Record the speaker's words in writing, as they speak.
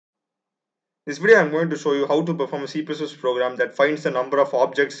This video I'm going to show you how to perform a C++ program that finds the number of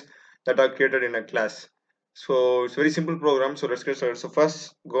objects that are created in a class. So it's a very simple program. So let's get started. So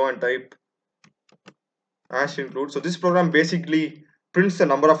first go and type hash include. So this program basically prints the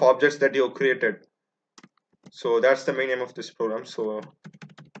number of objects that you have created. So that's the main aim of this program. So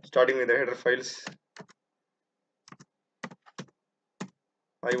starting with the header files,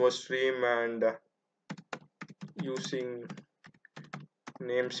 iostream and using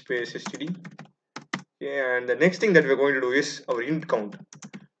namespace std. Okay, and the next thing that we're going to do is our int count.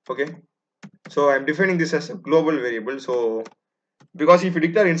 Okay, so I'm defining this as a global variable. So because if you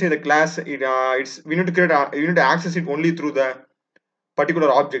declare inside the class, it's we need to create you need to access it only through the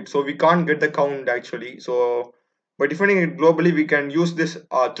particular object, so we can't get the count actually. So by defining it globally, we can use this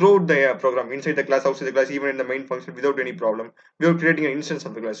throughout the program, inside the class, outside the class, even in the main function, without any problem, without creating an instance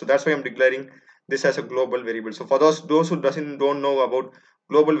of the class. So that's why I'm declaring this as a global variable. So for those who don't know about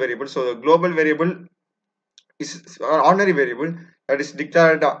global variable, so the global variable is an ordinary variable that is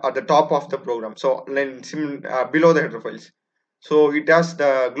declared at the top of the program, so then below the header files. So it has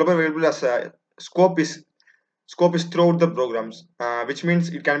the global variable as a scope is throughout the programs, which means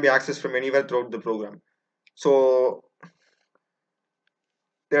it can be accessed from anywhere throughout the program. So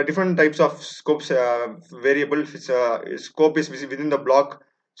there are different types of scopes. Variable scope is within the block,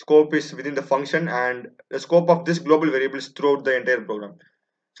 scope is within the function, and the scope of this global variable is throughout the entire program.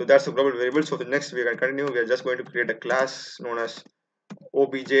 So that's the global variable. So the next we can continue. We are just going to create a class known as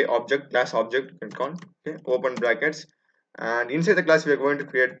obj object, class object, you can call. Okay, open brackets, and inside the class we are going to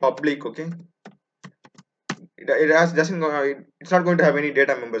create public. Okay, it has doesn't it's not going to have any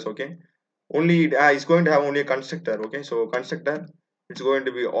data members. Okay, only it's going to have only a constructor. Okay, so constructor, it's going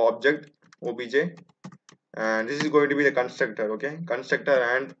to be object obj, and this is going to be the constructor. Okay, constructor,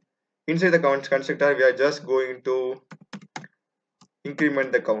 and inside the constructor we are just going to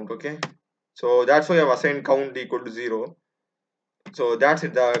increment the count. Okay, so that's why I've assigned count equal to 0. So that's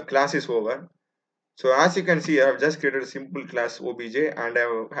it, the class is over. So as you can see, I've just created a simple class obj, and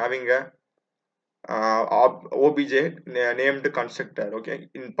I'm having a obj named constructor. Okay,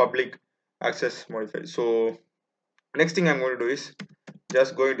 in public access modifier. So next thing I'm going to do is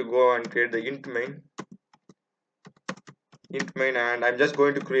just going to go and create the int main, and I'm just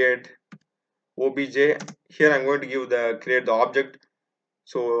going to create obj. Here I'm going to give the create the object.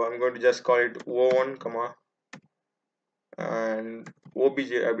 So I'm going to just call it o1 comma and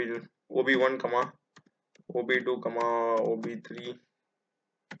obj. I will ob1 comma ob2 comma ob3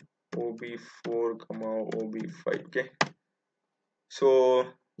 ob4 comma ob5. Okay, so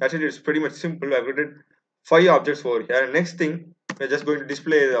that's it. It's pretty much simple. I've created 5 objects over here. And next thing, we're just going to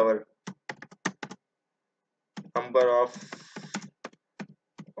display our number of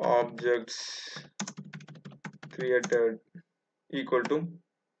objects created equal to,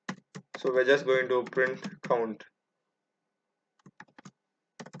 so we're just going to print count.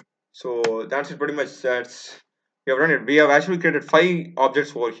 So that's it, pretty much. That's we have run it. We have actually created 5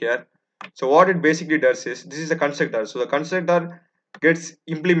 objects over here. So what it basically does is, this is a constructor. So the constructor gets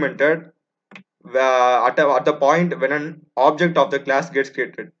implemented at the point when an object of the class gets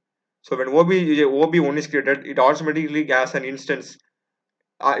created. So when ob1 is created, it automatically has an instance.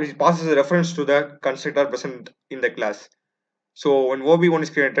 It passes a reference to the constructor present in the class. So when ob1 is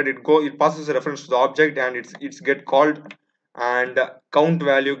created, it passes a reference to the object, and it's get called, and count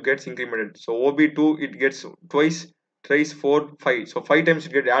value gets incremented. So ob2 it gets twice, thrice, 4, 5. So 5 times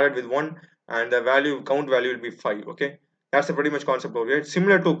it get added with 1, and the count value will be 5. Okay, that's a pretty much concept over here. It's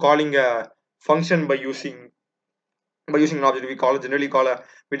similar to calling a function by using an object. Generally call a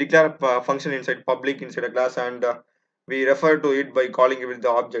we declare a function inside public inside a class, and we refer to it by calling it with the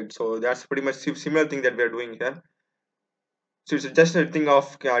object. So that's pretty much similar thing that we are doing here. So it's just a thing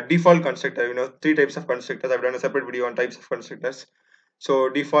of default constructor. 3 types of constructors. I've done a separate video on types of constructors. So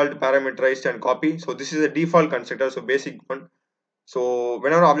default, parameterized, and copy. So this is a default constructor, so basic one. So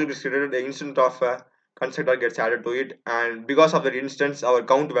whenever object is created, the instance of a constructor gets added to it, and because of that instance, our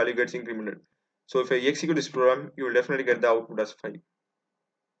count value gets incremented. So if I execute this program, you will definitely get the output as 5.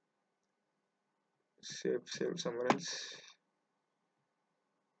 Save somewhere else.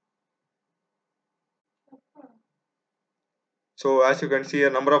 So as you can see, a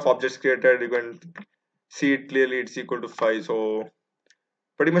number of objects created, you can see it clearly, it's equal to 5. So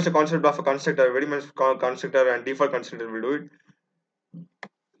pretty much the concept of a constructor, very much constructor and default constructor will do it.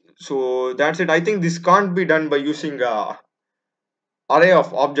 So that's it. I think this can't be done by using array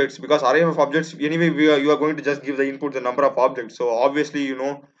of objects, because array of objects anyway you are going to just give the input the number of objects. So obviously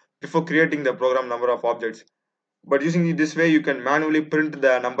before creating the program number of objects, but using it this way you can manually print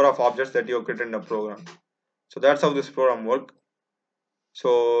the number of objects that you have created in the program. So that's how this program work.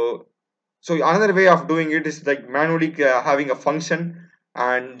 So So another way of doing it is like manually having a function,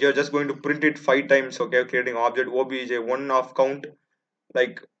 and you're just going to print it 5 times. Okay, creating object obj one of count,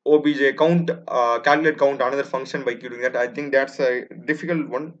 like obj count, calculate count, another function by doing that. I think that's a difficult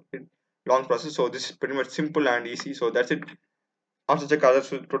one, long process. So this is pretty much simple and easy. So that's it. Also check other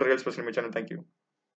tutorials, especially my channel. Thank you.